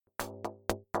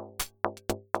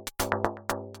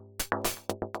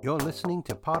You're listening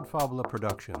to Podfabula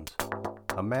Productions,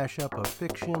 a mashup of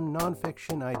fiction,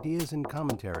 nonfiction, ideas, and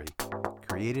commentary,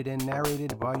 created and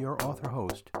narrated by your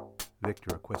author-host,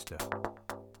 Victor Acquista.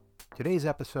 Today's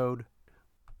episode,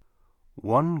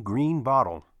 One Green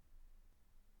Bottle.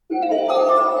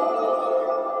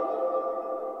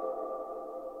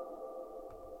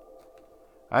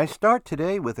 I start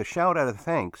today with a shout-out of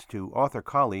thanks to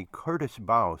author-colleague Curtis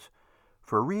Baus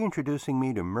for reintroducing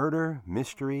me to murder,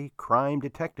 mystery, crime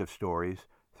detective stories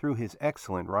through his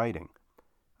excellent writing.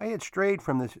 I had strayed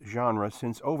from this genre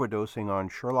since overdosing on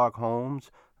Sherlock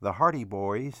Holmes, The Hardy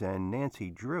Boys, and Nancy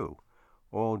Drew,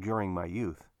 all during my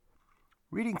youth.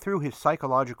 Reading through his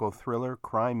psychological thriller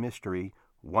crime mystery,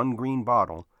 One Green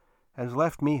Bottle, has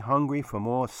left me hungry for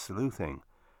more sleuthing,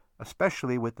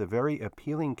 especially with the very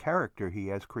appealing character he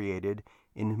has created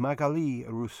in Magali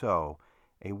Rousseau,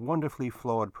 a wonderfully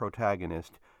flawed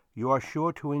protagonist you are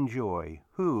sure to enjoy,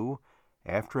 who,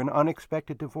 after an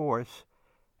unexpected divorce,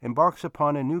 embarks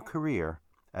upon a new career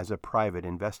as a private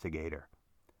investigator.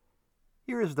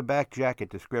 Here is the back jacket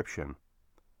description.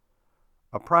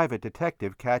 A private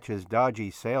detective catches dodgy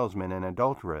salesmen and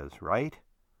adulterers, right?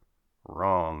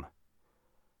 Wrong.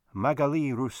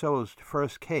 Magali Rousseau's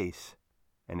first case,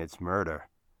 and it's murder.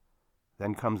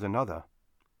 Then comes another,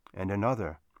 and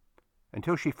another,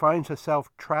 until she finds herself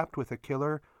trapped with a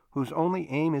killer whose only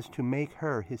aim is to make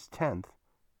her his 10th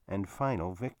and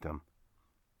final victim.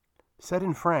 Set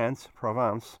in France,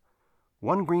 Provence,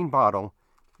 One Green Bottle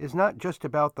is not just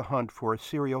about the hunt for a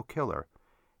serial killer.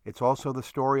 It's also the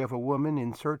story of a woman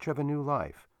in search of a new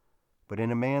life. But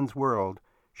in a man's world,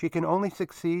 she can only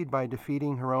succeed by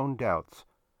defeating her own doubts.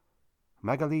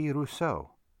 Magali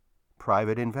Rousseau,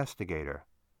 private investigator,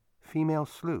 female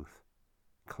sleuth,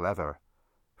 clever,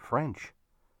 French,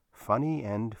 funny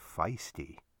and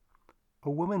feisty. A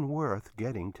woman worth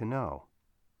getting to know.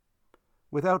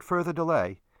 Without further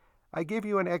delay, I give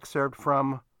you an excerpt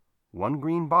from One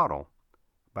Green Bottle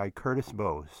by Curtis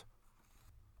Baus.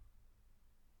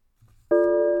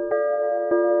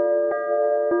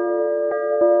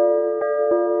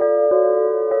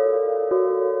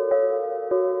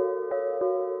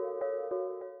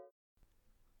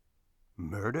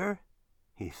 Murder?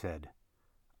 He said,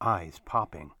 eyes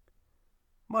popping.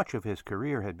 Much of his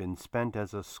career had been spent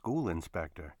as a school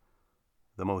inspector.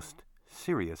 The most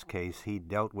serious case he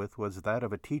dealt with was that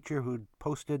of a teacher who'd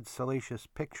posted salacious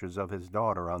pictures of his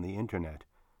daughter on the internet.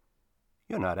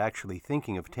 You're not actually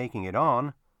thinking of taking it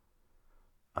on?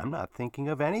 I'm not thinking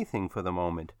of anything for the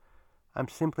moment. I'm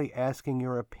simply asking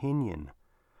your opinion.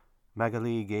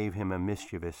 Magali gave him a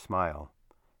mischievous smile.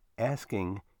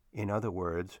 Asking, in other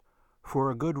words, for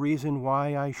a good reason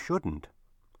why I shouldn't.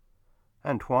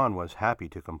 Antoine was happy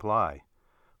to comply.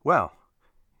 Well,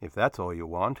 if that's all you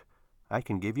want, I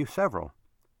can give you several.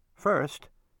 First,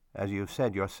 as you've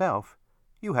said yourself,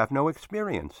 you have no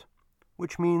experience,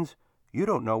 which means you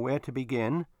don't know where to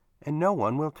begin, and no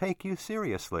one will take you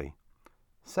seriously.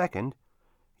 Second,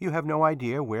 you have no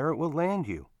idea where it will land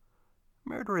you.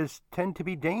 Murderers tend to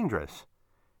be dangerous.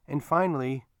 And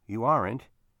finally, you aren't,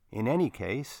 in any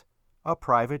case, a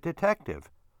private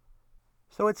detective.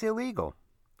 So it's illegal.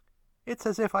 It's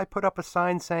as if I put up a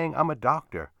sign saying I'm a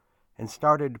doctor and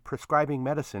started prescribing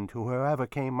medicine to whoever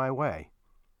came my way.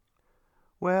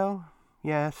 Well,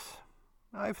 yes,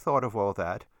 I've thought of all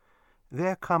that.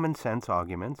 They're common-sense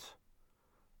arguments.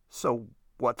 So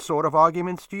what sort of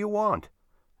arguments do you want?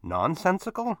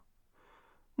 Nonsensical?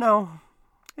 No,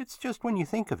 it's just when you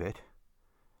think of it.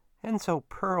 Enzo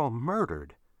Pearl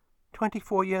murdered,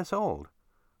 24 years old.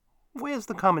 Where's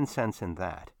the common sense in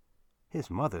that?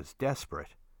 His mother's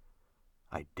desperate.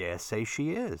 I dare say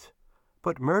she is.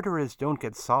 But murderers don't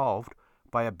get solved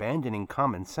by abandoning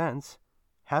common sense.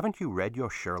 Haven't you read your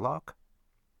Sherlock?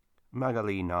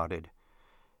 Magali nodded.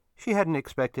 She hadn't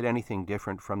expected anything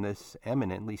different from this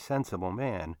eminently sensible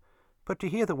man, but to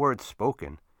hear the words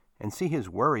spoken and see his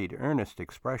worried, earnest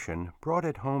expression brought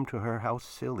it home to her how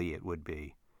silly it would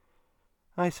be.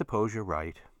 I suppose you're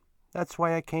right. That's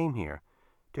why I came here,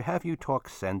 to have you talk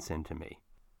sense into me.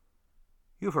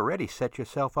 You've already set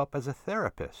yourself up as a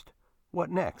therapist. What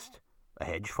next? A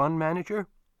hedge fund manager?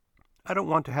 I don't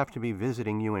want to have to be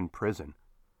visiting you in prison.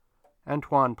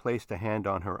 Antoine placed a hand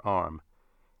on her arm.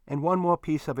 And one more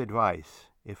piece of advice,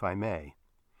 if I may.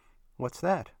 What's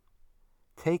that?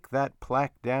 Take that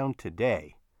plaque down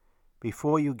today,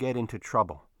 before you get into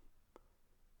trouble.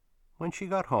 When she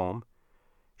got home,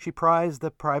 she prized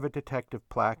the private detective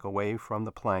plaque away from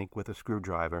the plank with a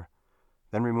screwdriver,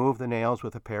 then removed the nails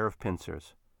with a pair of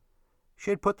pincers.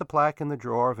 She had put the plaque in the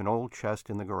drawer of an old chest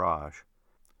in the garage.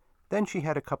 Then she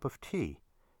had a cup of tea,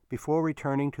 before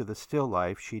returning to the still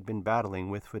life she'd been battling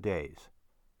with for days.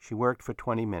 She worked for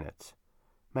 20 minutes.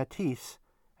 Matisse,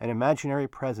 an imaginary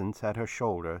presence at her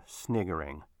shoulder,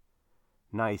 sniggering.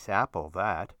 Nice apple,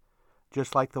 that.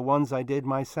 Just like the ones I did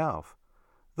myself.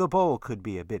 The bowl could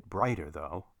be a bit brighter,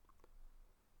 though.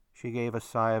 She gave a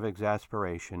sigh of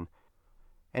exasperation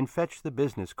and fetched the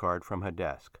business card from her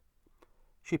desk.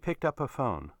 She picked up her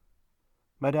phone.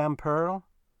 Madame Pearl?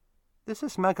 This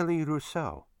is Magali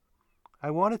Rousseau. I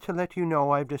wanted to let you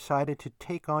know I've decided to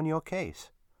take on your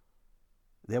case.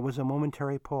 There was a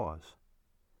momentary pause.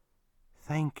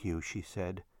 Thank you, she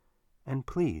said, and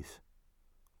please,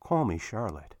 call me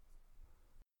Charlotte.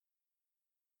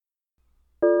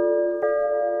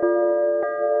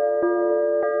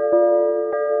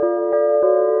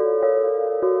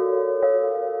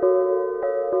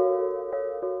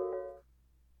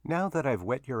 Now that I've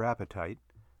whet your appetite,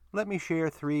 let me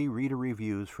share 3 reader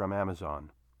reviews from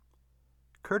Amazon.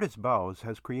 Curtis Bowes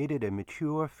has created a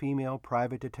mature female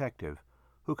private detective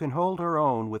who can hold her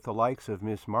own with the likes of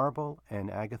Miss Marple and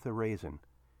Agatha Raisin.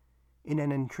 In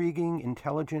an intriguing,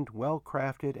 intelligent,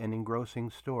 well-crafted, and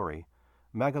engrossing story,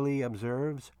 Magali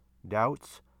observes,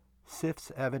 doubts,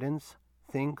 sifts evidence,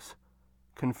 thinks,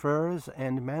 confers,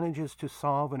 and manages to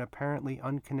solve an apparently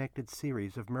unconnected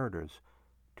series of murders,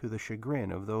 to the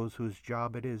chagrin of those whose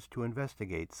job it is to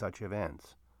investigate such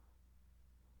events.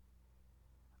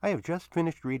 I have just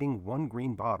finished reading One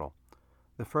Green Bottle,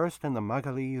 the first in the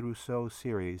Magali Rousseau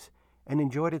series, and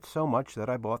enjoyed it so much that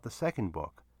I bought the second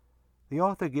book. The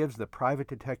author gives the private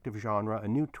detective genre a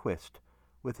new twist,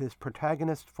 with his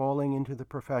protagonist falling into the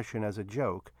profession as a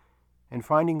joke and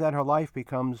finding that her life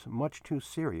becomes much too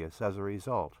serious as a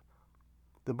result.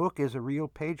 The book is a real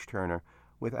page-turner,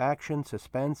 with action,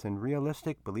 suspense, and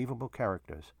realistic, believable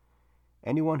characters.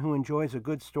 Anyone who enjoys a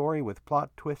good story with plot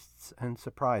twists and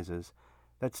surprises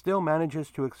that still manages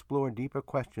to explore deeper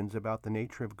questions about the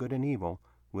nature of good and evil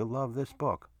will love this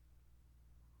book.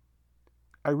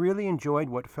 I really enjoyed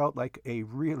what felt like a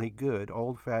really good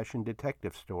old-fashioned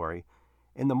detective story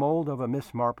in the mold of a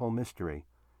Miss Marple mystery,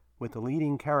 with the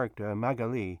leading character,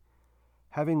 Magali,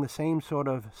 having the same sort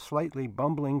of slightly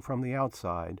bumbling from the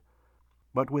outside,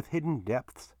 but with hidden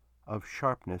depths of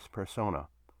sharpness persona.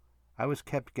 I was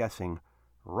kept guessing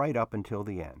right up until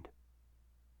the end.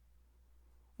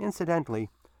 Incidentally,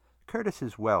 Curtis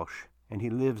is Welsh, and he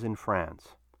lives in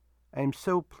France. I am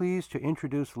so pleased to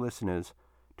introduce listeners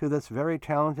to this very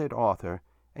talented author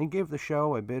and give the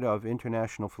show a bit of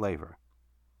international flavor.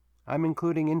 I'm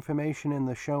including information in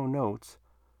the show notes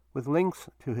with links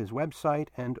to his website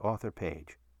and author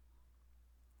page.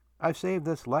 I've saved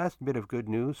this last bit of good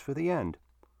news for the end.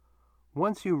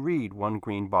 Once you read One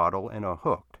Green Bottle and are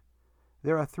hooked,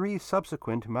 there are 3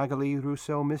 subsequent Magali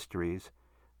Rousseau mysteries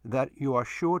that you are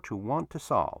sure to want to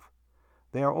solve.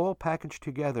 They are all packaged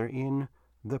together in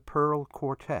The Pearl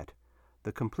Quartet,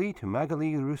 the complete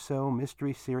Magali Rousseau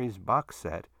Mystery Series box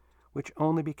set, which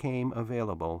only became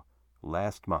available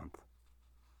last month.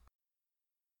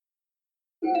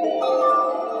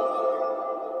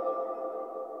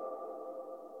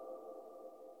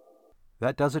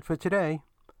 That does it for today.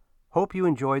 Hope you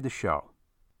enjoyed the show.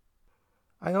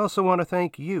 I also want to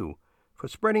thank you for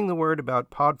spreading the word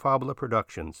about Podfabula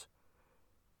Productions.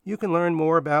 You can learn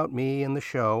more about me and the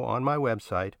show on my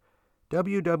website,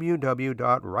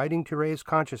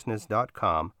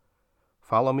 www.writingtoraiseconsciousness.com.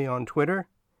 Follow me on Twitter,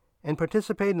 and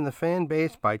participate in the fan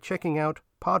base by checking out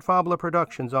Podfabula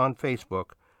Productions on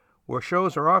Facebook, where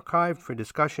shows are archived for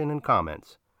discussion and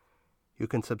comments. You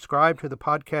can subscribe to the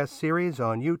podcast series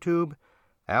on YouTube,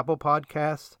 Apple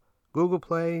Podcasts, Google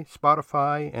Play,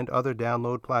 Spotify, and other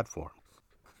download platforms.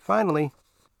 Finally,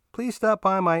 please stop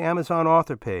by my Amazon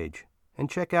author page and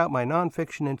check out my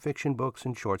nonfiction and fiction books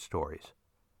and short stories.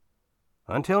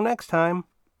 Until next time.